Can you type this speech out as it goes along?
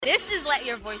This is Let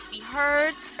Your Voice Be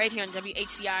Heard, right here on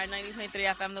WHCR 90.3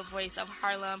 FM, the voice of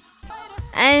Harlem.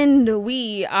 And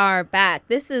we are back.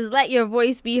 This is Let Your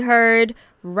Voice Be Heard,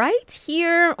 right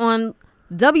here on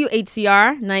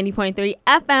WHCR 90.3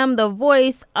 FM, the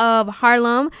voice of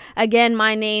Harlem. Again,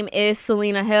 my name is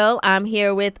Selena Hill. I'm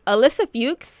here with Alyssa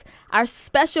Fuchs, our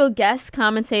special guest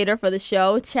commentator for the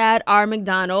show, Chad R.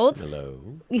 McDonald. Hello.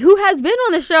 Who has been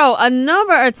on the show a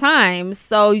number of times.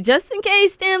 So just in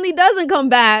case Stanley doesn't come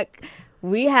back,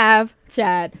 we have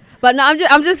Chad. But no,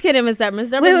 I'm just kidding, Miss Deborah's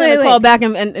going to call back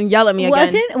and yell at me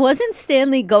again. Wasn't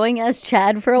Stanley going as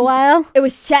Chad for a while? It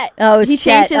was Chet. Oh, it was He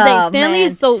Chet. changed his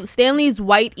name. Stanley's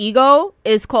white ego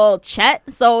is called Chet.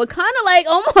 So it kind of like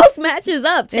almost matches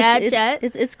up. Chet.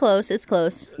 It's close. It's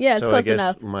close. Yeah, it's so close I guess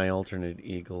enough. my alternate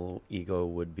ego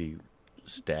would be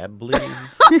Stably.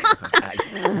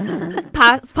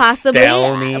 Possibly.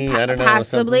 Stalny, I don't know.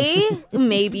 Possibly.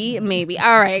 Maybe.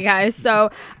 All right, guys. So,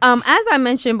 as I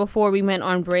mentioned before we went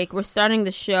on break, we're starting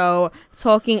the show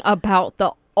talking about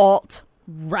the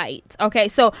alt-right. Okay,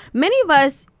 so many of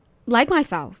us, like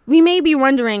myself, we may be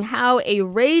wondering how a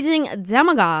raging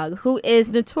demagogue who is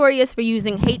notorious for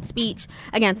using hate speech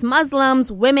against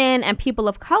Muslims, women, and people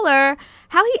of color,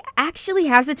 how he actually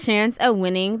has a chance at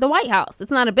winning the White House.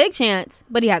 It's not a big chance,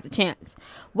 but he has a chance.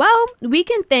 Well, we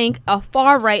can thank a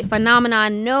far-right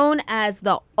phenomenon known as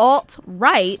the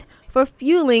alt-right for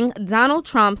fueling Donald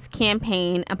Trump's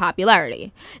campaign and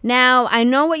popularity. Now, I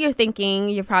know what you're thinking.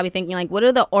 You're probably thinking, like, what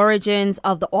are the origins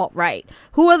of the alt-right?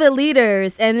 Who are the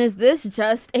leaders? And is this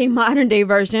just a modern-day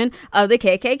version of the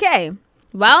KKK?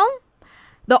 Well,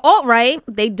 the alt-right,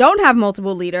 they don't have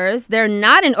multiple leaders. They're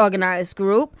not an organized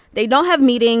group. They don't have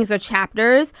meetings or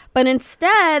chapters, but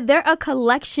instead, they're a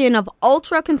collection of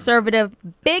ultra-conservative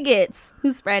bigots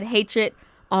who spread hatred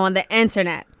on the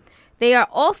internet. They are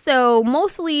also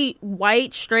mostly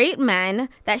white, straight men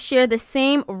that share the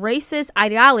same racist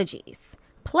ideologies.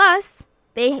 Plus,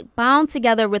 they bound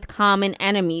together with common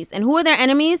enemies. And who are their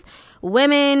enemies?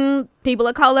 Women, people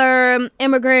of color,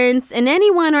 immigrants, and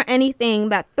anyone or anything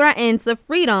that threatens the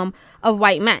freedom of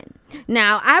white men.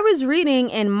 Now, I was reading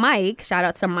in Mike, shout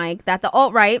out to Mike, that the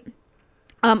alt-right,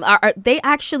 they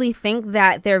actually think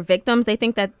that they're victims. They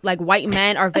think that like white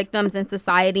men are victims in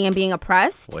society and being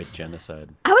oppressed. White genocide.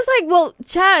 I was like, well,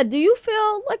 Chad, do you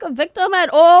feel like a victim at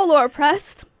all or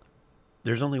oppressed?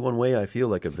 There's only one way I feel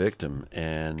like a victim,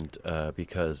 and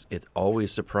because it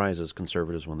always surprises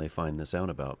conservatives when they find this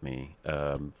out about me.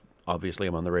 Obviously,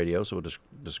 I'm on the radio, so I'll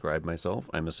describe myself.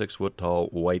 I'm a 6-foot-tall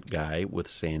white guy with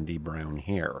sandy brown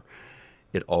hair.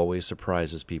 It always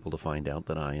surprises people to find out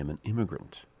that I am an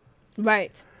immigrant.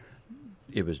 Right.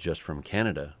 It was just from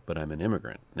Canada, but I'm an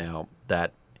immigrant. Now,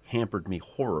 that hampered me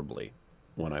horribly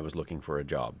when I was looking for a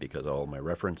job because all my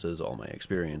references, all my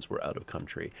experience were out of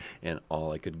country. And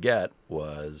all I could get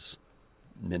was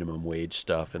minimum wage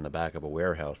stuff in the back of a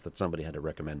warehouse that somebody had to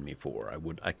recommend me for.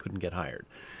 I couldn't get hired.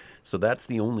 So that's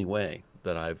the only way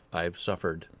that I've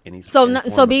suffered any form of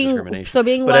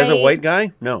discrimination. But white, as a white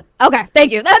guy, no. Okay,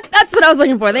 thank you. That's what I was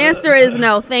looking for. The answer is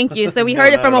no, thank you. So we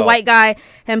heard it from a white guy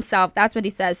himself. That's what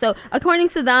he says. So according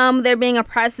to them, they're being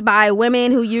oppressed by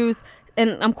women who use,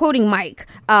 and I'm quoting Mike,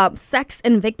 sex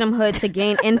and victimhood to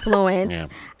gain influence,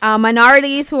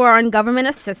 minorities who are on government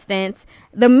assistance,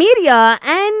 the media,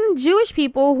 and Jewish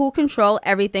people who control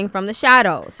everything from the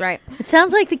shadows, right? It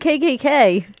sounds like the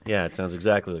KKK. Yeah, it sounds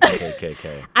exactly like the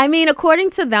KKK. I mean,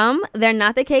 according to them, they're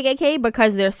not the KKK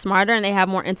because they're smarter and they have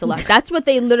more intellect. That's what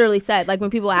they literally said. Like when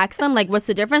people ask them, like, what's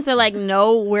the difference? They're like,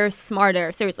 no, we're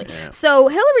smarter. Seriously. Yeah. So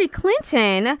Hillary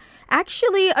Clinton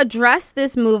actually addressed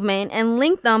this movement and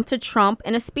linked them to Trump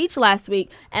in a speech last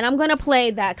week. And I'm going to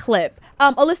play that clip.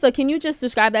 Alyssa, can you just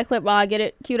describe that clip while I get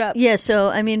it queued up? Yeah, so,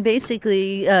 I mean,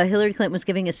 basically, Hillary Clinton was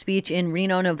giving a speech in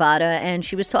Reno, Nevada, and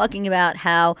she was talking about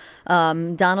how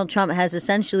Donald Trump has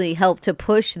essentially helped to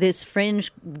push this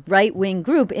fringe right-wing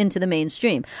group into the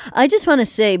mainstream. I just want to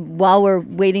say, while we're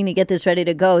waiting to get this ready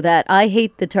to go, that I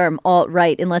hate the term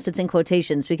alt-right, unless it's in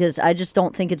quotations, because I just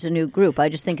don't think it's a new group. I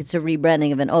just think it's a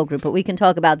rebranding of an old group, but we can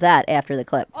talk about that after the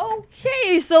clip.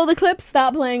 Okay, so the clip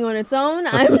stopped playing on its own.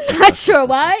 I'm not sure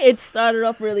why. It started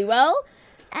off really well,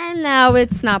 and now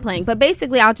it's not playing. But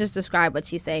basically, I'll just describe what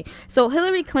she's saying. So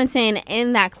Hillary Clinton,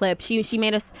 in that clip, she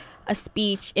made a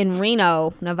speech in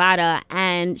Reno, Nevada,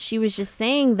 and she was just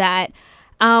saying that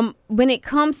when it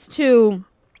comes to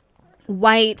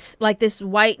this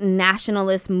white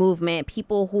nationalist movement,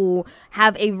 people who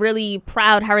have a really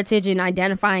proud heritage in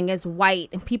identifying as white,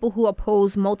 and people who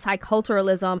oppose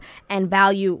multiculturalism and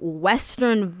value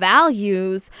Western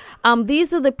values,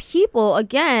 these are the people,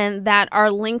 again, that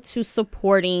are linked to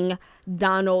supporting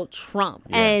Donald Trump.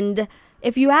 Yeah. And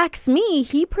if you ask me,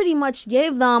 he pretty much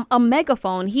gave them a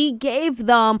megaphone. He gave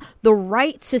them the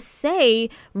right to say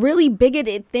really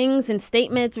bigoted things and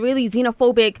statements, really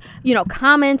xenophobic,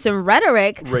 comments and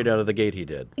rhetoric. Right out of the gate, he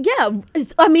did. Yeah.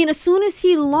 I mean, as soon as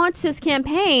he launched his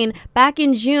campaign back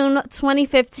in June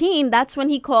 2015, that's when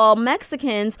he called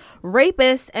Mexicans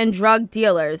rapists and drug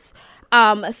dealers.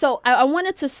 So I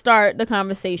wanted to start the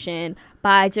conversation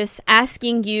by just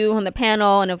asking you on the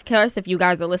panel, and of course, if you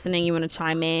guys are listening, you want to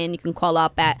chime in, you can call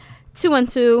up at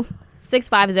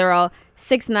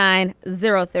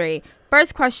 212-650-6903.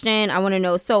 First question I want to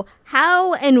know, so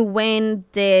how and when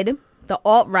did the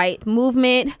alt-right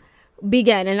movement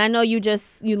begin? And I know you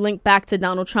linked back to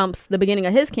Donald Trump's, the beginning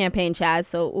of his campaign, Chad,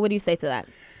 so what do you say to that?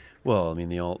 Well, I mean,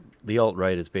 the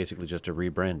alt-right is basically just a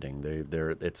rebranding.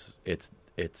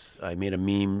 I made a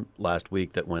meme last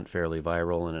week that went fairly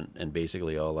viral, and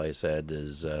basically all I said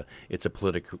is it's a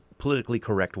politically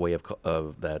correct way of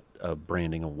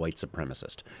branding a white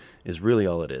supremacist. Is really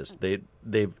all it is.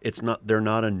 They're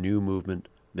not a new movement.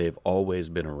 They've always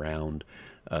been around.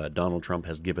 Donald Trump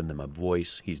has given them a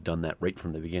voice. He's done that right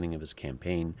from the beginning of his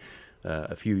campaign.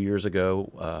 A few years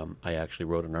ago, I actually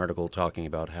wrote an article talking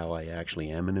about how I actually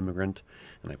am an immigrant,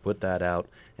 and I put that out,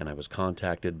 and I was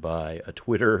contacted by a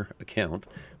Twitter account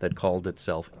that called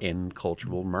itself End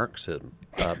Cultural Marxism.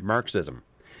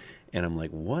 And I'm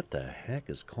like, what the heck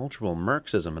is cultural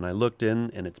Marxism? And I looked in,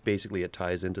 and it's basically, it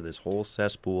ties into this whole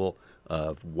cesspool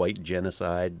of white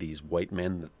genocide, these white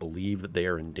men that believe that they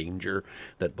are in danger,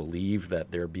 that believe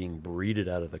that they're being breeded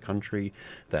out of the country,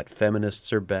 that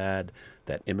feminists are bad,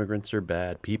 that immigrants are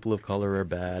bad, people of color are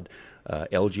bad,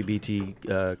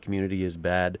 LGBT community is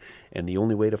bad, and the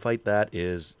only way to fight that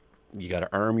is you got to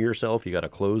arm yourself, you got to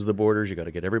close the borders, you got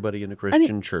to get everybody into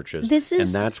Christian churches, and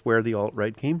that's where the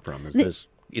alt-right came from, is this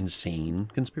insane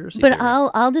conspiracy But theory.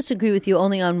 I'll disagree with you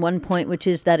only on one point, which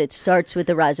is that it starts with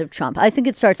the rise of Trump. I think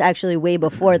it starts actually way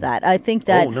before that. I think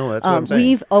that that's what I'm saying.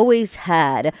 We've always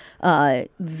had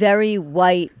very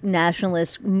white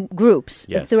nationalist groups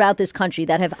throughout this country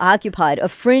that have occupied a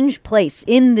fringe place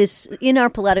in our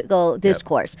political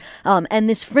discourse. And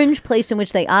this fringe place in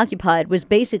which they occupied was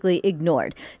basically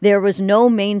ignored. There was no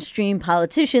mainstream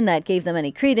politician that gave them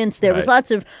any credence. There was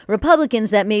lots of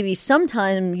Republicans that maybe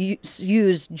sometimes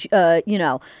used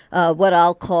what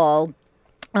I'll call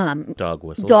dog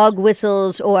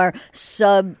whistles or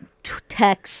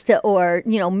subtext or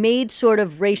made sort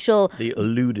of racial, they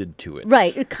alluded to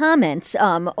it, comments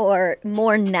or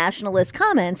more nationalist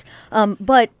comments,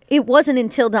 but it wasn't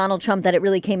until Donald Trump that it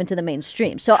really came into the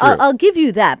mainstream. So I'll give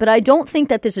you that, but I don't think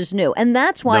that this is new. And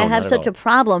that's why I have such a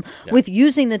problem with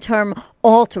using the term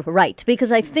alt-right,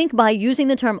 because I think by using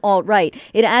the term alt-right,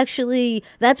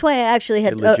 that's why I actually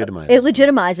had... It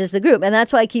legitimizes the group, and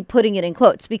that's why I keep putting it in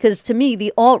quotes, because to me,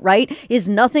 the alt-right is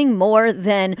nothing more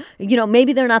than,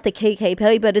 maybe they're not the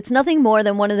KKK, but it's nothing more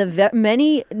than one of the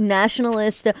many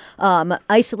nationalist,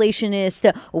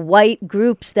 isolationist, white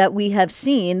groups that we have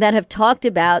seen that have talked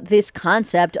about this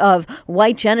concept of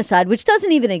white genocide, which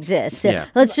doesn't even exist. Yeah.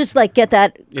 Let's just get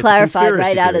that clarified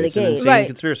right out of the gate. It's an insane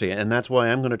conspiracy, and that's why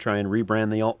I'm going to try and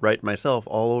rebrand the alt-right myself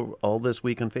all this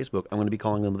week on Facebook. I'm going to be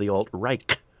calling them the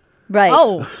alt-right. Right.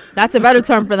 Oh, that's a better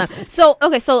term for them. So,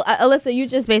 Alyssa, you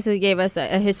just basically gave us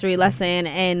a history lesson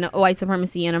in white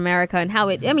supremacy in America and how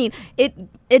it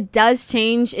does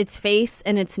change its face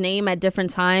and its name at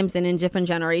different times and in different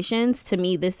generations. To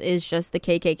me, this is just the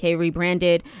KKK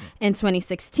rebranded in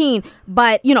 2016.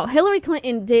 But, Hillary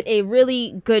Clinton did a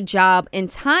really good job in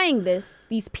tying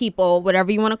these people,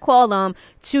 whatever you want to call them,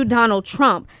 to Donald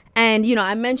Trump. And,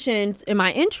 I mentioned in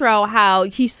my intro how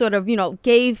he sort of,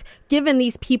 given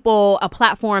these people a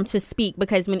platform to speak,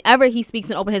 because whenever he speaks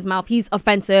and open his mouth, he's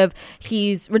offensive,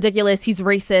 he's ridiculous, he's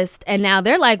racist. And now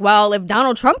they're like, well, if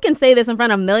Donald Trump can say this in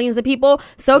front of millions of people,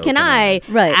 so can I.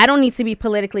 Right. I don't need to be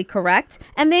politically correct.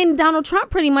 And then Donald Trump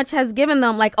pretty much has given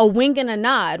them a wink and a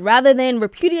nod, rather than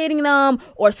repudiating them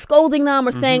or scolding them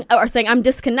or saying I'm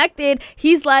disconnected.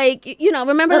 He's like,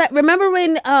 remember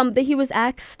when he was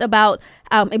asked about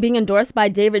being endorsed by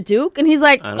David Duke, and he's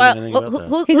like, who's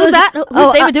that?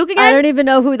 Who's David Duke again? I don't even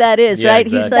know who that is, right?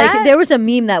 Exactly. He's like, there was a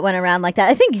meme that went around like that.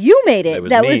 I think you made it.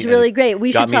 That was really great.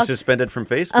 We got should me suspended from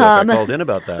Facebook. I called in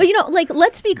about that. But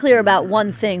let's be clear about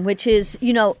one thing, which is,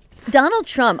 Donald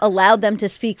Trump allowed them to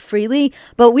speak freely,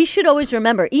 but we should always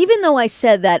remember, even though I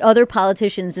said that other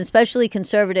politicians, especially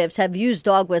conservatives, have used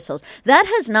dog whistles, that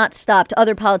has not stopped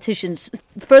other politicians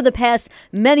for the past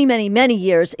many, many, many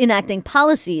years enacting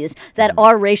policies that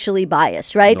are racially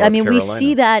biased, right? North we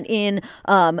see that in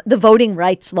the voting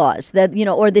rights laws, that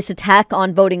or this attack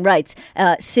on voting rights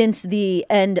since the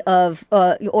end of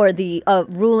or the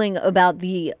ruling about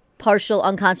the partial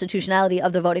unconstitutionality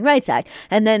of the Voting Rights Act.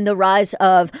 And then the rise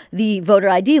of the voter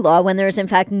ID law when there is, in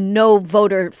fact, no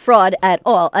voter fraud at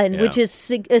all, and which is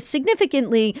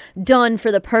significantly done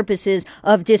for the purposes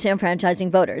of disenfranchising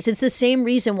voters. It's the same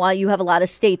reason why you have a lot of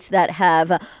states that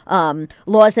have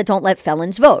laws that don't let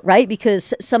felons vote, right?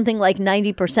 Because something like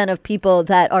 90% of people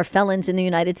that are felons in the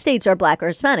United States are Black or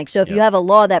Hispanic. So if you have a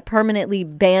law that permanently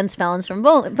bans felons from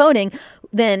voting,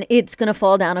 then it's going to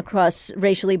fall down across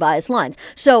racially biased lines.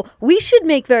 So we should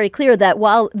make very clear that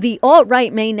while the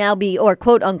alt-right may now be, or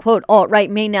quote-unquote alt-right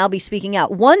may now be speaking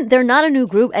out, one, they're not a new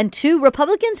group, and two,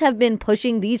 Republicans have been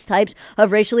pushing these types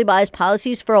of racially biased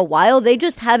policies for a while. They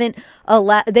just haven't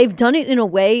they've done it in a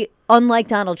way unlike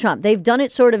Donald Trump. They've done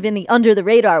it sort of in the under the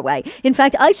radar way. In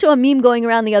fact, I saw a meme going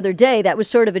around the other day that was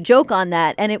sort of a joke on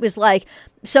that. And it was like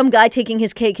some guy taking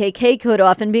his KKK hood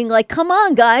off and being like, come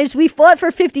on, guys, we fought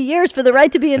for 50 years for the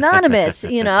right to be anonymous,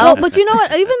 you know? Well, but you know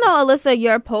what? Even though, Alyssa,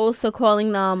 you're opposed to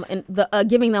calling them and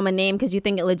giving them a name because you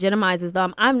think it legitimizes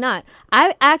them, I'm not.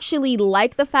 I actually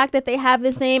like the fact that they have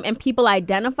this name and people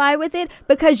identify with it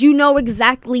because you know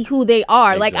exactly who they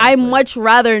are. Exactly. Like, I much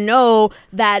rather know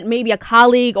that maybe a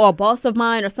colleague or a boss of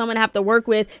mine or someone I have to work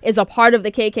with is a part of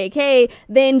the KKK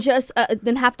than just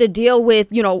than have to deal with,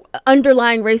 you know,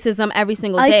 underlying racism every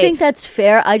single day. I think that's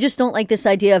fair. I just don't like this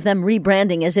idea of them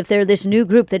rebranding as if they're this new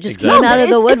group that just came out of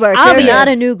the woodwork. They're not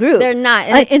a new group. They're not.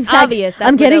 And it's in fact, obvious.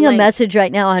 I'm getting a message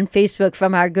right now on Facebook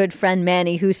from our good friend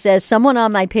Manny who says someone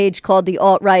on my page called the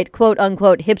alt-right, quote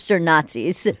unquote, hipster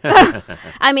Nazis.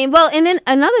 I mean, well, and then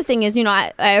another thing is, you know,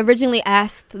 I originally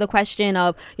asked the question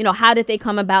of, you know, how did they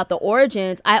come about, the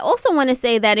origins? I also want to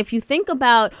say that if you think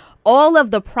about all of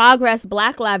the progress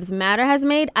Black Lives Matter has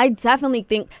made, I definitely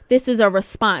think this is a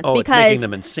response. Oh, because it's making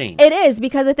them insane. It is,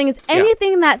 because the thing is,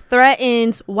 anything that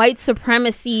threatens white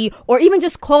supremacy or even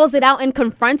just calls it out and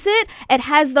confronts it, it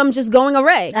has them just going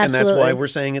array. Absolutely. And that's why we're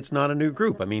saying it's not a new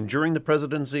group. I mean, during the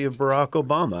presidency of Barack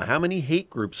Obama, how many hate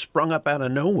groups sprung up out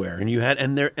of nowhere? And you had,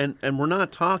 and we're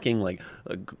not talking like,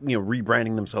 you know,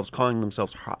 rebranding themselves, calling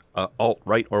themselves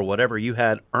alt-right or whatever. You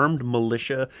had armed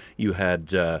militia, you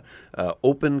had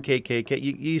open KKK.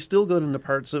 You still go into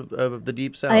parts of the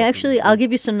Deep South. I'll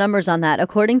give you some numbers on that.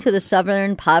 According to the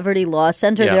Southern Poverty Law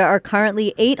Center, there are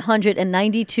currently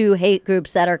 892 hate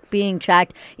groups that are being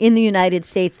tracked in the United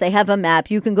States. They have a map.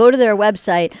 You can go to their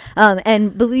website,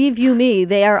 and believe you me,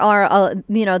 they're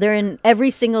in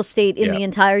every single state in the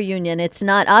entire union. It's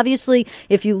not, obviously,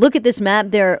 if you look at this map,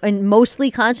 they're mostly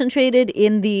concentrated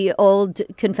in the old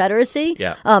Confederacy.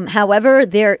 Yeah. However,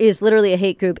 there is literally a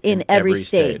hate group in every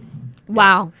state.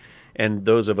 Wow. And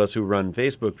those of us who run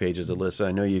Facebook pages, Alyssa,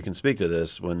 I know you can speak to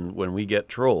this. When we get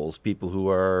trolls, people who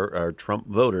are Trump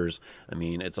voters, I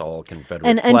mean, it's all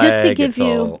Confederate flag. And just to give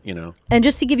and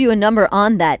just to give you a number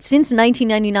on that, since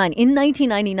 1999, in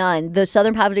 1999, the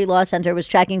Southern Poverty Law Center was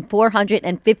tracking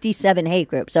 457 hate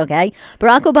groups. Okay,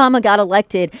 Barack Obama got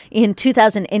elected in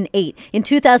 2008. In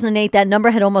 2008, that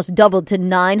number had almost doubled to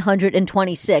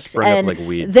 926. Sprung up like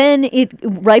weeds. Then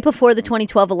right before the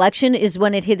 2012 election is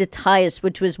when it hit its highest,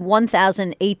 which was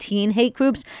 1,018 hate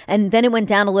groups, and then it went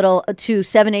down a little to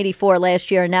 784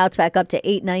 last year, and now it's back up to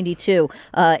 892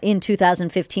 in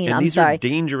 2015. And these are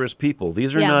dangerous people.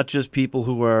 These are not just people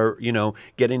who are, you know,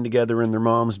 getting together in their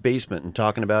mom's basement and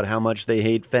talking about how much they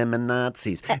hate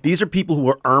feminazis. These are people who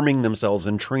are arming themselves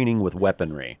and training with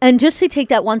weaponry. And just to take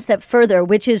that one step further,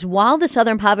 which is while the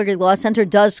Southern Poverty Law Center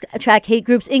does track hate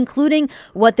groups, including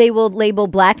what they will label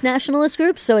Black nationalist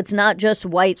groups, so it's not just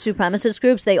white supremacist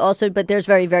groups, but there's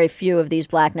very, very few of these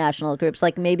Black national groups,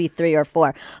 like maybe 3 or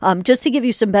 4. Just to give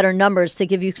you some better numbers, to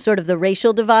give you sort of the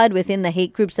racial divide within the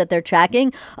hate groups that they're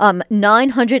tracking,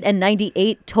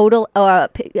 998 total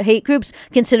hate groups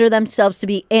consider themselves to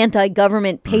be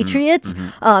anti-government patriots,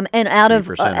 and out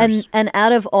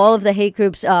of all of the hate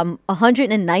groups,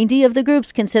 190 of the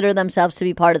groups consider themselves to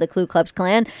be part of the Ku Klux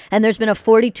Klan, and there's been a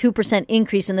 42%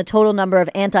 increase in the total number of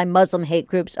anti-Muslim hate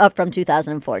groups up from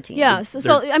 2014. Yeah,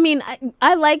 so I mean,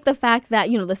 I like the fact that,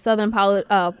 you know, the Southern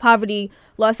Poverty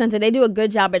Law Center, they do a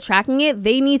good job at tracking it.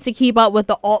 They need to keep up with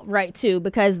the alt-right too,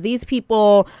 because these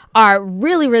people are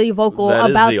really, really vocal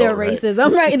about their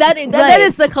racism. Right? That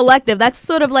is the collective. That's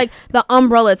sort of like the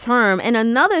umbrella term. And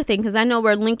another thing, because I know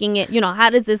we're linking it, you know, how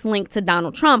does this link to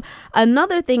Donald Trump?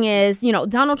 Another thing is, you know,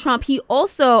 Donald Trump, he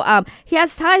also, he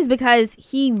has ties because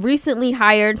he recently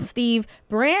hired Steve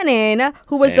Bannon,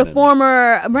 who was the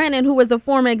former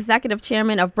executive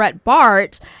chairman of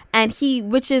Breitbart, and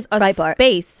which is a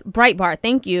Breitbart,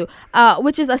 thank you,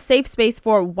 which is a safe space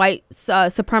for white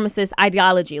supremacist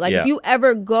ideology. Like if you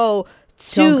ever go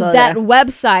to that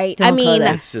website. Don't go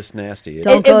there. It's just nasty.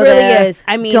 Don't it go really there. is.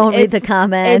 I mean, don't read the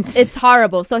comments. It's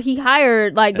horrible. So he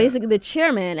hired basically the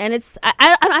chairman, and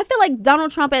I feel like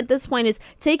Donald Trump at this point is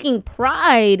taking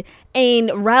pride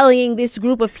in rallying this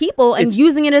group of people and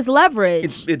using it as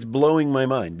leverage. It's blowing my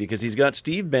mind because he's got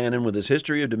Steve Bannon with his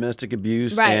history of domestic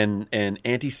abuse and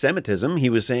anti-Semitism. He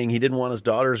was saying he didn't want his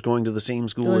daughters going to the same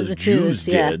school as Jews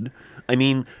did. I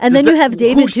mean, and then you have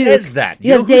David Duke. Who says that?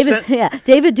 You have David.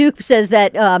 David Duke says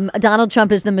that Donald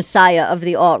Trump is the messiah of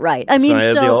the alt-right. Messiah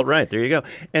of the alt-right. There you go.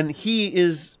 And he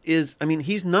is. I mean,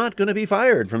 he's not going to be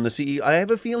fired from the CEO. I have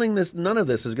a feeling none of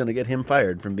this is going to get him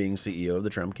fired from being CEO of the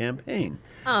Trump campaign.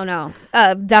 Oh, no.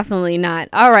 Definitely not.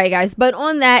 All right, guys. But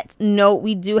on that note,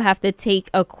 we do have to take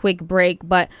a quick break,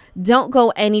 but don't go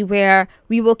anywhere.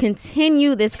 We will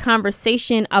continue this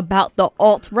conversation about the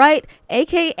alt-right,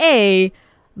 a.k.a.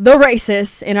 the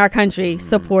racists in our country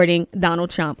supporting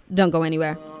Donald Trump. Don't go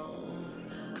anywhere.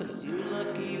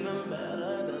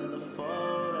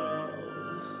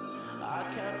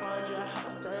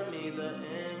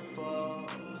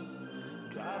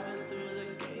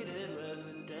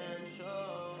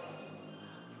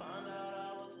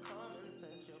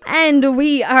 And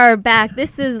we are back.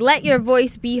 This is Let Your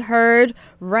Voice Be Heard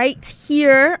right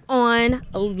here on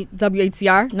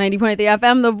WHCR 90.3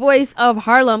 FM, the voice of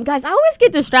Harlem. Guys, I always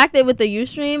get distracted with the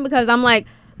Ustream because I'm like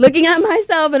looking at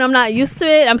myself and I'm not used to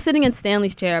it. I'm sitting in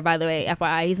Stanley's chair, by the way,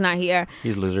 FYI. He's not here.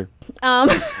 He's a loser.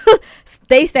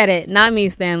 They said it, not me,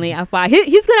 Stanley. FYI.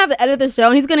 He's going to have to edit the show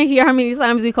and he's going to hear how many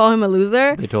times we call him a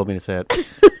loser. They told me to say it.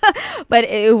 But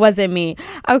it wasn't me.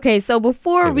 Okay, so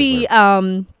before we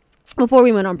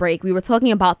went on break, we were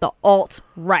talking about the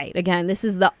alt-right. Again, this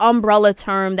is the umbrella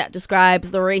term that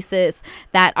describes the racists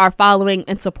that are following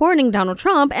and supporting Donald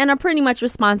Trump and are pretty much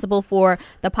responsible for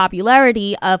the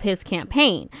popularity of his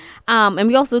campaign. And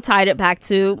we also tied it back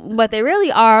to what they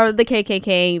really are, the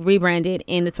KKK rebranded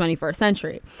in the 21st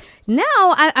century. Now,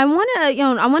 I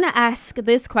want to ask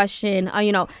this question.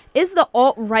 Is the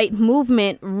alt-right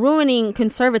movement ruining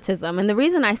conservatism? And the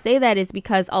reason I say that is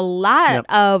because a lot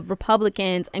of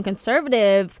Republicans and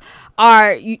conservatives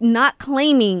are not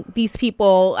claiming these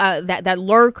people that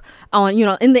lurk on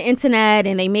in the internet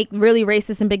and they make really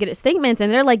racist and bigoted statements,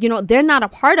 and they're like they're not a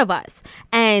part of us.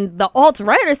 And the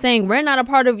alt-right are saying we're not a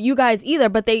part of you guys either,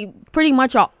 but they pretty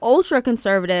much are ultra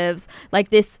conservatives, like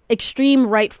this extreme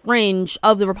right fringe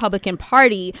of the Republican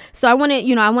Party. So I want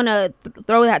to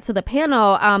throw that to the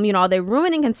panel. Are they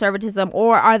ruining conservatism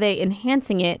or are they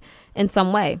enhancing it in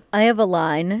some way? I have a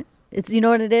line. It's, you know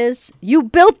what it is? You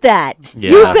built that.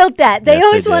 Yeah. You built that. They Yes,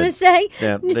 always they want to did. say.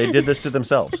 Yeah, they did this to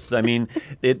themselves. I mean,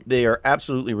 they are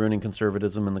absolutely ruining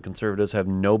conservatism, and the conservatives have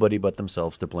nobody but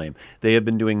themselves to blame. They have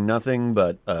been doing nothing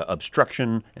but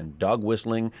obstruction and dog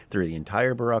whistling through the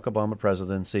entire Barack Obama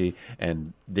presidency,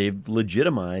 and they've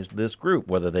legitimized this group.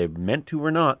 Whether they've meant to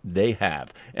or not, they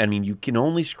have. I mean, you can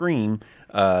only scream,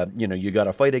 you got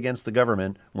to fight against the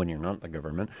government when you're not the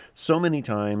government so many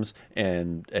times,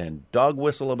 and dog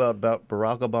whistle about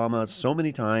Barack Obama so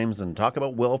many times, and talk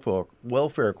about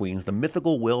welfare queens, the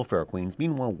mythical welfare queens.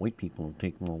 Meanwhile, white people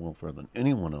take more welfare than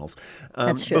anyone else.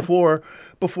 That's true.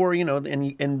 Before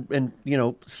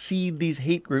seed these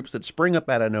hate groups that spring up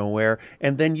out of nowhere,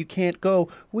 and then you can't go,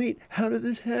 wait, how did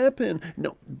this happen?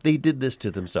 No, they did this to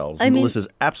themselves. Melissa's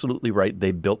absolutely right.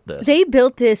 They built this. They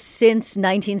built this since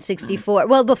 1964.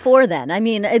 Well, before then. I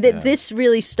mean, this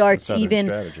really starts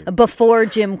even before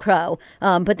Jim Crow.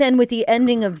 But then with the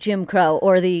ending of Jim Crow,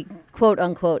 or the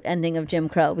quote-unquote ending of Jim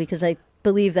Crow, because I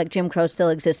believe that Jim Crow still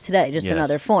exists today, just in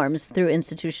other forms through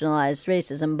institutionalized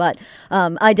racism. But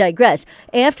I digress.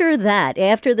 After that,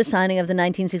 after the signing of the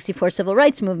 1964 Civil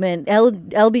Rights Movement,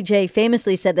 LBJ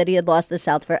famously said that he had lost the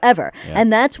South forever. Yeah.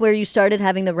 And that's where you started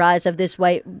having the rise of this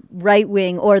right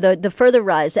wing, or the further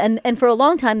rise. And for a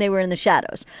long time, they were in the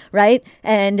shadows, right?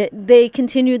 And they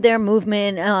continued their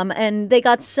movement, and they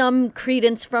got some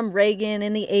credence from Reagan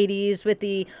in the 80s with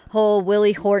the whole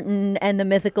Willie Horton and the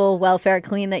mythical welfare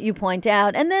queen that you point out.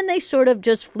 And then they sort of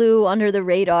just flew under the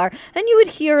radar, and you would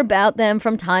hear about them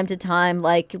from time to time,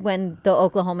 like when the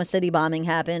Oklahoma City bombing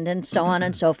happened and so on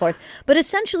and so forth. But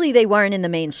essentially they weren't in the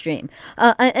mainstream.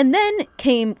 And then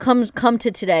come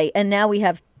to today, and now we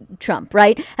have Trump,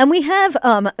 right? And we have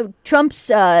Trump's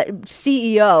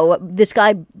CEO, this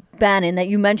guy Bannon that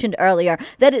you mentioned earlier,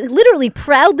 that literally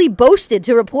proudly boasted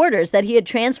to reporters that he had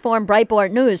transformed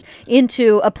Breitbart News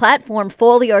into a platform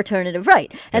for the alternative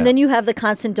right. And then you have the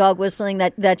constant dog whistling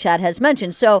that Chad has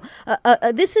mentioned. So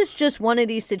this is just one of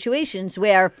these situations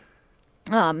where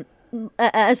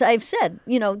as I've said,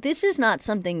 this is not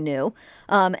something new.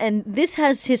 And this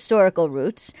has historical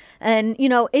roots. And,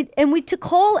 to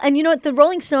call, and the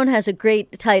Rolling Stone has a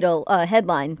great title,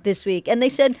 headline this week. And they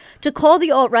said to call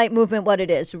the alt-right movement what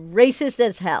it is, racist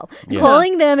as hell. Yeah.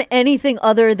 Calling them anything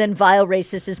other than vile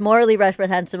racist is morally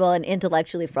reprehensible and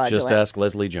intellectually fraudulent. Just ask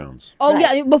Leslie Jones. Oh,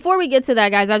 right. Yeah. Before we get to that,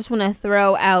 guys, I just want to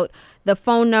throw out the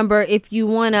phone number if you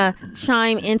want to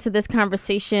chime into this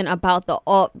conversation about the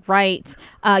alt-right.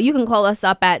 You can call us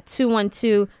up at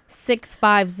 212-650.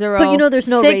 But there's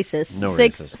no racist. No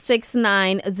racist.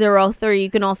 6903.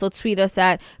 You can also tweet us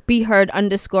at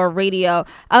BeHeard_radio.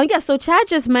 So Chad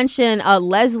just mentioned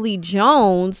Leslie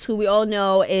Jones, who we all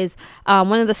know is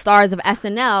one of the stars of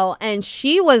SNL, and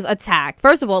she was attacked.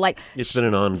 First of all, it's been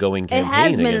an ongoing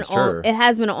campaign against her. It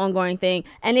has been an ongoing thing,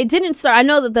 and it didn't start. I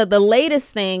know that the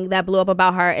latest thing that blew up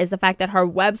about her is the fact that her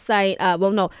website,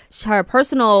 her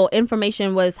personal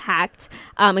information was hacked,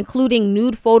 including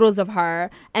nude photos of her,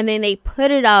 and then they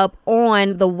put it up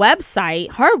on the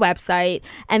website, her website,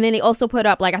 and then they also put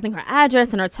up I think her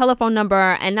address and her telephone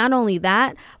number, and not only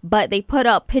that, but they put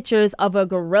up pictures of a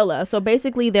gorilla. So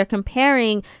basically they're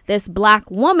comparing this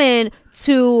black woman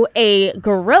to a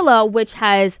gorilla, which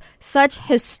has such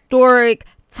historic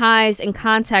ties and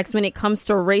context when it comes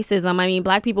to racism. I mean,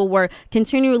 black people were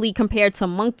continually compared to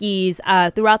monkeys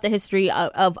throughout the history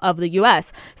of the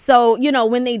U.S. So,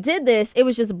 when they did this, it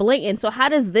was just blatant. So how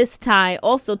does this tie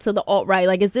also to the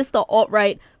alt-right? Is this the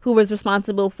alt-right who was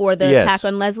responsible for the attack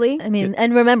on Leslie? I mean,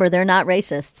 and remember, they're not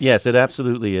racists. Yes, it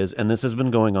absolutely is. And this has been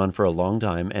going on for a long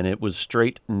time. And it was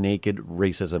straight, naked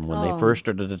racism when they first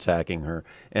started attacking her.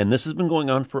 And this has been going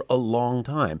on for a long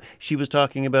time. She was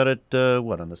talking about it,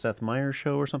 on the Seth Meyers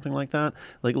show or something like that?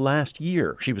 Last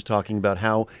year, she was talking about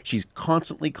how she's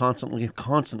constantly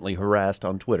harassed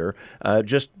on Twitter,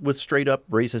 just with straight up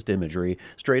racist imagery,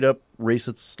 straight up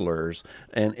racist slurs.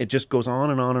 And it just goes on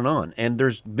and on and on. And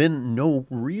there's been no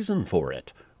reason for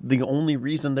it. The only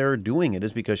reason they're doing it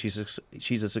is because she's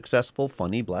a successful,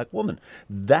 funny black woman.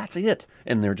 That's it.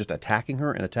 And they're just attacking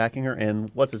her. And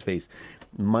what's his face?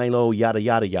 Milo yada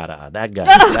yada yada. That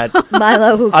guy.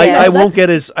 Milo, who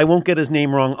cares? I won't get his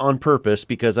name wrong on purpose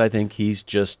because I think he's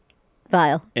just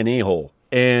vile, an a-hole.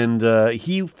 And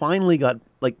he finally got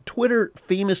Twitter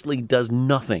famously does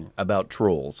nothing about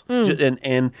trolls.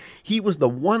 And he was the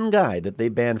one guy that they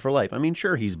banned for life. I mean,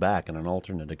 sure, he's back in an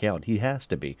alternate account. He has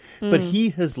to be. But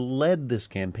he has led this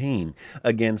campaign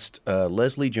against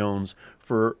Leslie Jones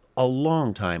for a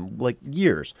long time,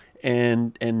 years.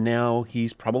 And now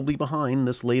he's probably behind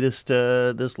this latest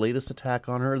attack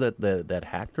on her that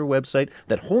hacked her website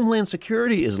that Homeland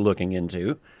Security is looking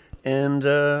into.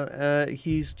 And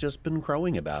he's just been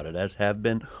crowing about it, as have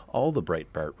been all the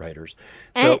Breitbart writers.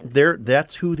 So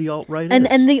that's who the alt-right is.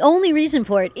 And the only reason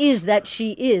for it is that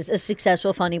she is a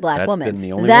successful, funny black woman. Been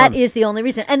the only That one. is the only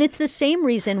reason. And it's the same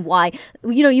reason why,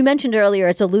 you mentioned earlier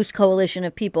it's a loose coalition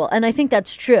of people. And I think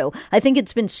that's true. I think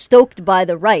it's been stoked by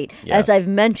the right, as I've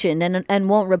mentioned, and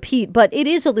won't repeat. But it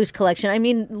is a loose collection. I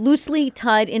mean, loosely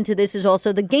tied into this is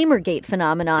also the Gamergate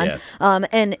phenomenon. Yes.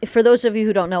 And for those of you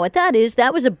who don't know what that is,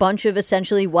 that was a bunch of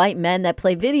essentially white men that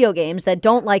play video games that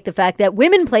don't like the fact that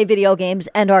women play video games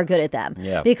and are good at them.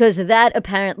 Yeah. Because that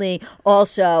apparently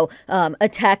also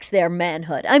attacks their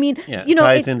manhood. I mean,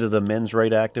 ties into the men's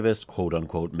right activists, quote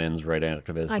unquote men's right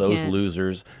activists,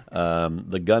 losers,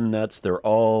 the gun nuts, they're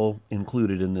all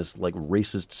included in this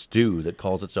racist stew that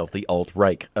calls itself the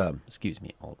alt-right.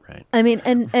 Alt-right. I mean,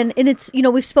 and it's,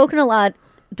 we've spoken a lot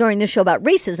during this show about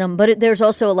racism, but there's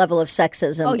also a level of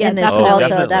sexism in this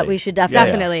definitely. That we should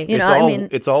definitely,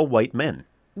 it's all white men.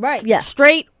 Right. Yeah.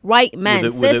 Straight white men,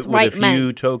 cis white men. With a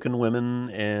few token women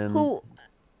and who,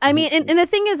 I mean, and the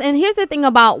thing is, and here's the thing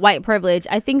about white privilege.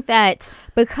 I think that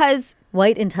because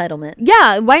white entitlement.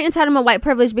 Yeah, white entitlement, white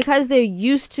privilege, because they're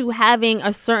used to having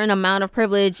a certain amount of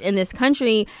privilege in this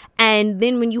country. And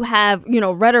then when you have,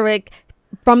 rhetoric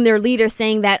from their leaders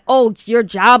saying that, your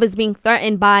job is being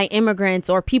threatened by immigrants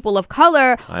or people of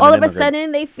color, all of a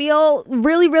sudden they feel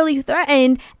really, really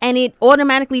threatened, and it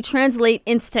automatically translates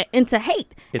into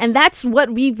hate. And that's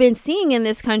what we've been seeing in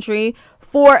this country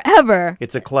forever.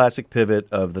 It's a classic pivot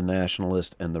of the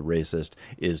nationalist and the racist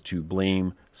is to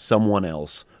blame someone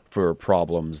else for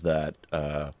problems that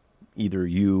either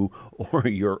you or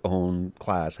your own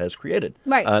class has created.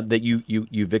 Right. That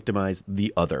you victimize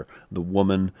the other, the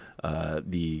woman,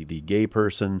 the gay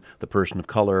person, the person of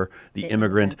color, the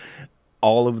immigrant.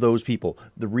 all of those people.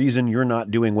 The reason you're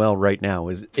not doing well right now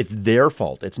is it's their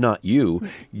fault. It's not you.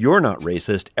 You're not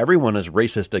racist. Everyone is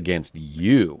racist against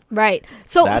you. Right.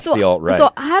 So that's the alt-right.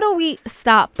 So how do we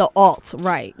stop the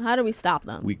alt-right? How do we stop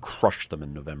them? We crush them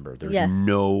in November. There's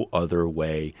no other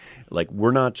way. Like,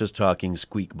 we're not just talking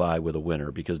squeak by with a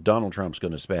winner, because Donald Trump's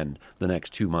going to spend the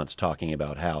next 2 months talking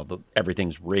about how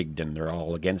everything's rigged and they're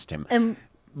all against him.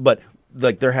 But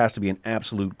like, there has to be an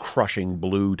absolute crushing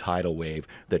blue tidal wave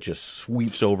that just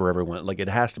sweeps over everyone. Like, it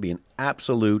has to be an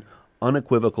absolute,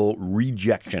 unequivocal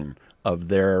rejection of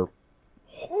their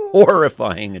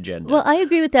horrifying agenda. Well, I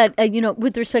agree with that,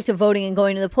 with respect to voting and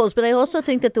going to the polls. But I also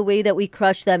think that the way that we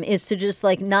crush them is to just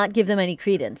like not give them any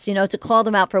credence, to call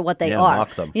them out for what they are,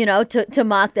 mock them. To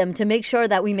mock them, to make sure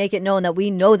that we make it known that we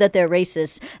know that they're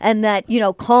racist, and that,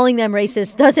 calling them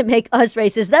racist doesn't make us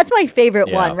racist. That's my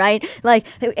favorite one, right? Like,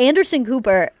 Anderson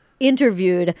Cooper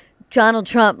interviewed Donald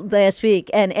Trump last week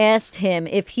and asked him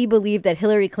if he believed that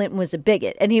Hillary Clinton was a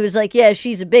bigot. And he was like, yeah,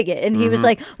 she's a bigot. And he was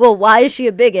like, well, why is she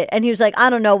a bigot? And he was like, I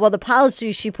don't know. Well, the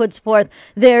policies she puts forth,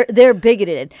 they're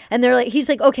bigoted. And he's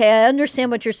like, okay, I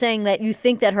understand what you're saying, that you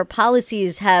think that her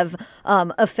policies have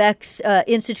effects,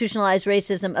 institutionalized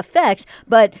racism effects,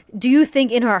 but do you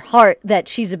think in her heart that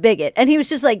she's a bigot? And he was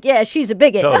just like, yeah, she's a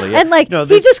bigot. Totally, yeah. And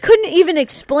he just couldn't even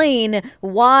explain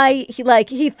why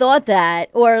he thought that,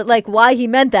 or like why he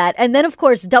meant that. And then, of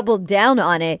course, doubled down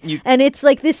on it. And it's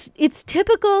like this, it's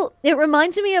typical. It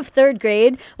reminds me of third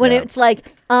grade when it's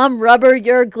like, I'm rubber,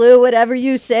 you're glue, whatever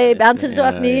you say bounces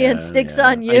off me and sticks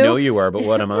on you. I know you are, but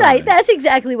what am I? Right, that's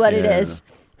exactly what it is.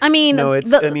 I mean, no,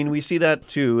 we see that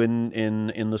too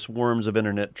in the swarms of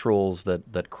internet trolls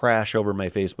that crash over my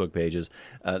Facebook pages.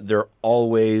 They're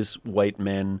always white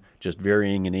men, just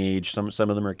varying in age. Some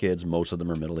of them are kids, most of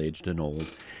them are middle-aged and old,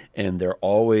 and they're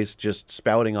always just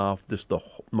spouting off the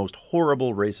most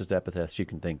horrible racist epithets you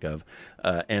can think of,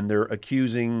 and they're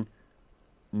accusing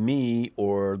me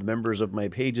or the members of my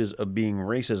pages of being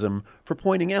racism for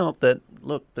pointing out that,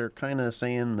 look, they're kind of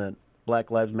saying that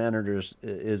Black Lives Matter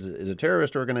is a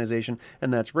terrorist organization,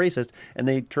 and that's racist, and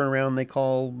they turn around and they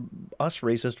call us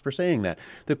racist for saying that.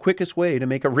 The quickest way to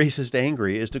make a racist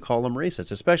angry is to call him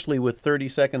racist, especially with 30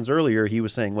 seconds earlier he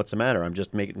was saying, what's the matter? I'm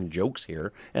just making jokes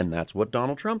here, and that's what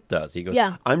Donald Trump does. He goes,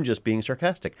 I'm just being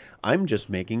sarcastic. I'm just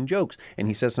making jokes. And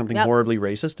he says something horribly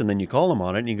racist, and then you call him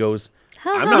on it, and he goes,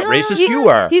 I'm not racist, you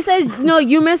are. He says, no,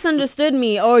 you misunderstood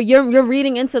me, or you're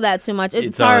reading into that too much.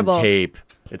 It's horrible. On tape.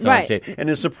 It's on tape. And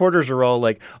his supporters are all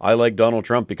like, I like Donald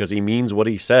Trump because he means what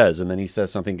he says. And then he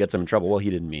says something, gets him in trouble. Well, he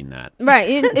didn't mean that. Right.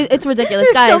 It's ridiculous,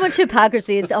 There's guys. so much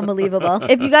hypocrisy. It's unbelievable.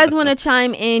 If you guys want to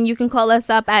chime in, you can call us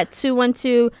up at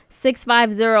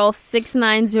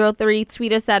 212-650-6903.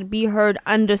 Tweet us at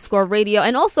BeHeard_radio.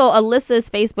 And also Alyssa's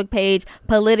Facebook page,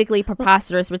 Politically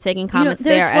Preposterous. We're taking comments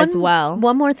there as well.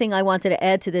 One more thing I wanted to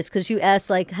add to this, because you asked,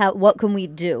 like, what can we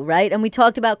do, right? And we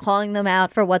talked about calling them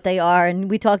out for what they are, and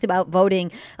we talked about voting.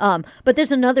 But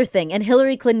there's another thing, and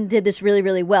Hillary Clinton did this really,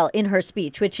 really well in her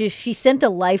speech, which is she sent a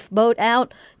lifeboat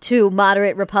out to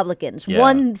moderate Republicans,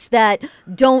 ones that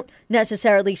don't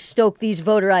necessarily stoke these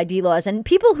voter ID laws, and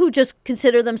people who just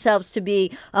consider themselves to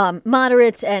be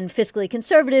moderates and fiscally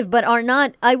conservative, but are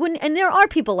not. And there are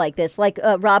people like this, like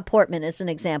Rob Portman is an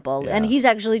example, and he's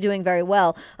actually doing very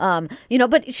well.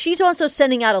 But she's also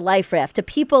sending out a life raft to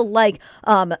people like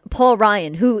Paul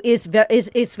Ryan, who is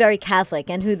very Catholic,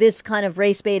 and who this kind of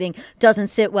race baiting doesn't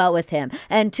sit well with him,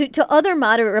 and to other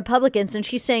moderate Republicans, and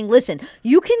she's saying, listen,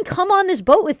 you can come on this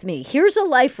boat with me. Here's a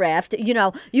life raft.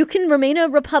 You can remain a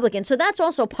Republican. So that's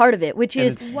also part of it, which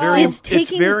is taking. It's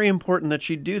very important that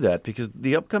she do that, because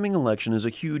the upcoming election is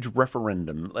a huge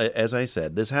referendum. As I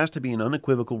said, this has to be an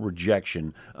unequivocal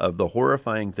rejection of the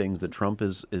horrifying things that Trump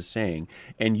is saying,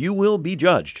 and you will be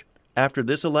judged after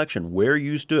this election where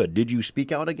you stood. Did you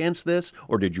speak out against this,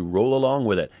 or did you roll along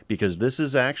with it? Because this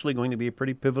is actually going to be a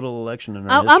pretty pivotal election in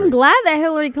our history. I'm glad that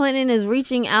Hillary Clinton is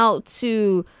reaching out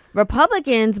to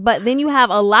Republicans, but then you have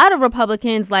a lot of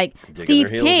Republicans like Steve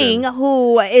King,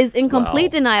 who is in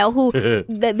complete denial, who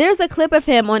there's a clip of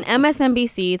him on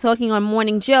MSNBC talking on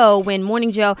Morning Joe when Morning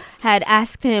Joe had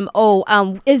asked him,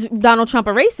 is Donald Trump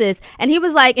a racist? And he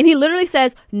was like, and he literally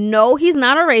says, no, he's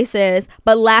not a racist,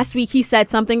 but last week he said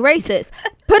something racist.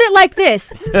 Put it like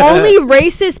this. Only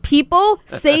racist people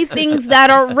say things that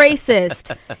are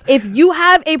racist. If you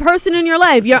have a person in your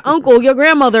life, your uncle, your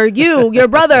grandmother, your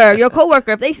brother, your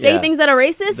coworker, if they say things that are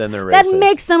racist, then they're that racist.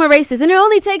 makes them a racist. And it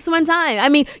only takes one time. I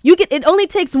mean, it only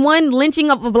takes one lynching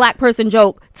of a black person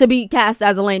joke to be cast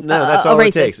as a that's all racist.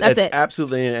 it takes. That's it.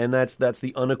 Absolutely, and that's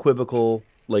the unequivocal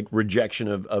like rejection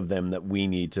of them that we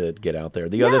need to get out there.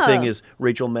 The other thing is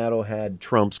Rachel Maddow had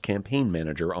Trump's campaign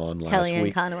manager on last week.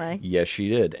 Kellyanne Conway. Yes, she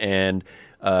did. And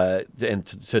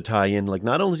to tie in, like,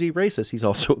 not only is he racist, he's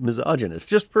also a misogynist,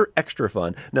 just for extra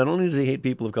fun. Not only does he hate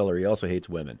people of color, he also hates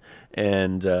women.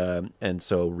 And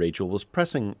so Rachel was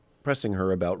pressing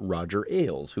her about Roger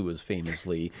Ailes, who was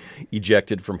famously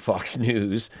ejected from Fox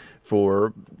News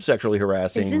for sexually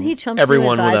harassing Isn't he Trump's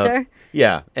everyone new advisor?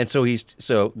 Yeah, and so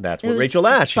that's what Rachel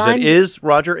asked. She said, "Is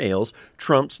Roger Ailes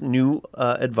Trump's new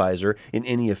advisor in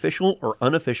any official or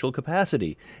unofficial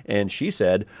capacity?" And she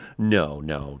said,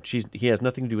 "No. He has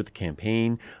nothing to do with the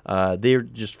campaign. They're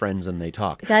just friends and they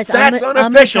talk." Guys, that's I'm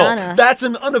unofficial. Madonna. That's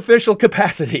an unofficial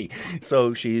capacity.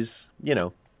 So she's,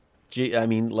 I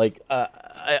mean, like,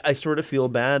 I sort of feel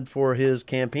bad for his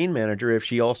campaign manager if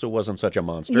she also wasn't such a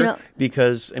monster,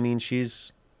 because I mean,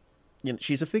 she's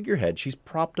a figurehead. She's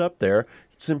propped up there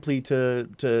simply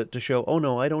to show, oh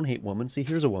no, I don't hate women. See,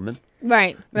 here's a woman.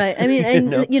 Right. I mean,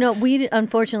 and we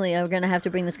unfortunately are going to have to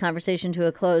bring this conversation to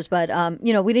a close, but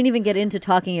we didn't even get into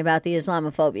talking about the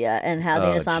Islamophobia and how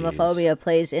the Islamophobia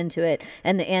plays into it,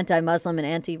 and the anti-Muslim and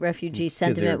anti-refugee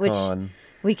sentiment, which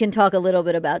we can talk a little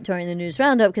bit about during the news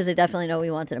roundup, because I definitely know we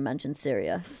wanted to mention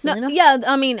Syria. No, yeah,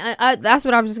 I mean, I that's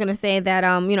what I was just going to say, that,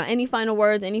 any final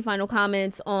words, any final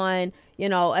comments on,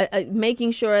 making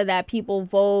sure that people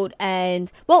vote.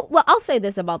 And, well, I'll say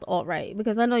this about the alt-right,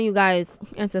 because I know you guys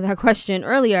answered that question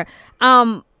earlier.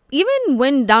 Even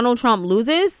when Donald Trump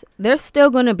loses, they're still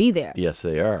going to be there. Yes,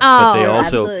 they are. But they also,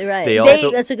 absolutely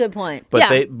right. That's a good point.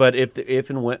 But but if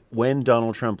and when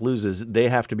Donald Trump loses, they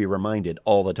have to be reminded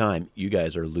all the time, you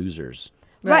guys are losers.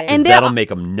 Right, and that'll make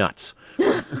them nuts.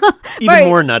 Even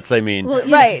more nuts, I mean. Well,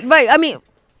 right. I mean,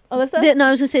 Alyssa? No,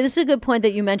 I was going to say, this is a good point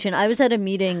that you mentioned. I was at a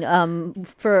meeting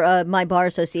for my bar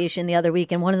association the other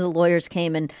week, and one of the lawyers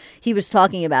came and he was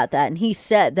talking about that. And he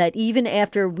said that even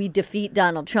after we defeat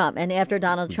Donald Trump and after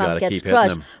Donald Trump gets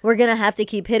crushed, we're going to have to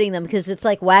keep hitting them, because it's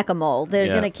like whack-a-mole. They're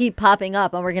going to keep popping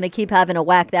up, and we're going to keep having to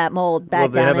whack that mold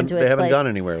back down into its place. They haven't gone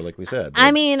anywhere, like we said.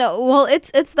 I mean, well,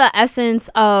 it's the essence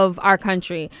of our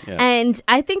country. Yeah. And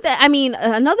I think that, I mean,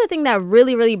 another thing that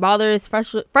really, really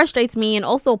frustrates me and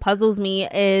also puzzles me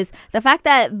is the fact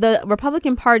that the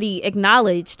Republican Party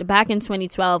acknowledged back in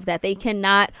 2012 that they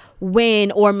cannot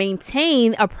win or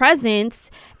maintain a presence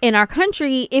in our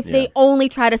country if they only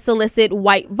try to solicit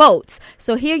white votes.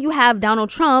 So here you have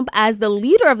Donald Trump as the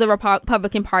leader of the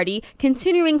Republican Party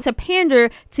continuing to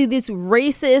pander to these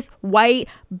racist white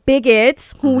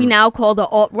bigots who we now call the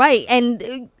alt-right.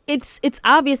 And it's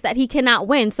obvious that he cannot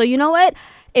win. So you know what?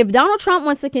 If Donald Trump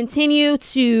wants to continue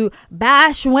to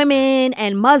bash women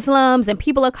and Muslims and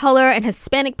people of color and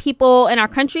Hispanic people in our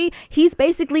country, he's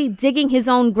basically digging his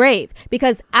own grave.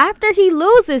 Because after he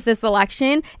loses this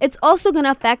election, it's also going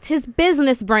to affect his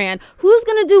business brand. Who's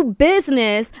going to do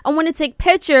business and want to take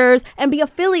pictures and be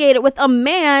affiliated with a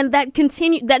man that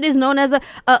is known as a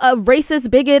racist,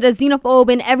 bigot, a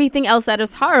xenophobe, and everything else that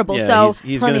is horrible? Yeah, so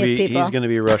he's going to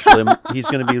be Rush Limbaugh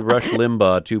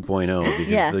 2.0,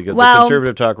 because the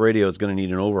conservative talk radio is going to need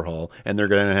an overhaul, and they're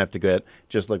going to have to get,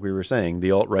 just like we were saying,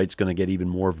 the alt-right's going to get even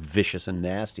more vicious and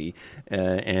nasty,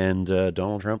 and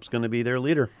Donald Trump's going to be their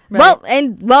leader.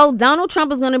 Right. Well, Donald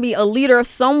Trump is going to be a leader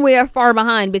somewhere far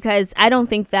behind, because I don't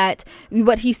think that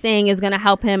what he's saying is going to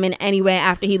help him in any way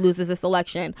after he loses this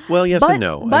election. Well, yes and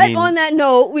no. But on that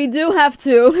note, we do have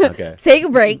to take a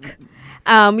break.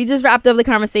 We just wrapped up the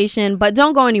conversation, but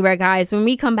don't go anywhere, guys. When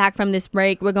we come back from this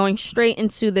break, we're going straight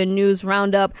into the news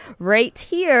roundup right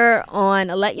here on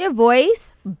Let Your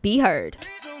Voice Be Heard.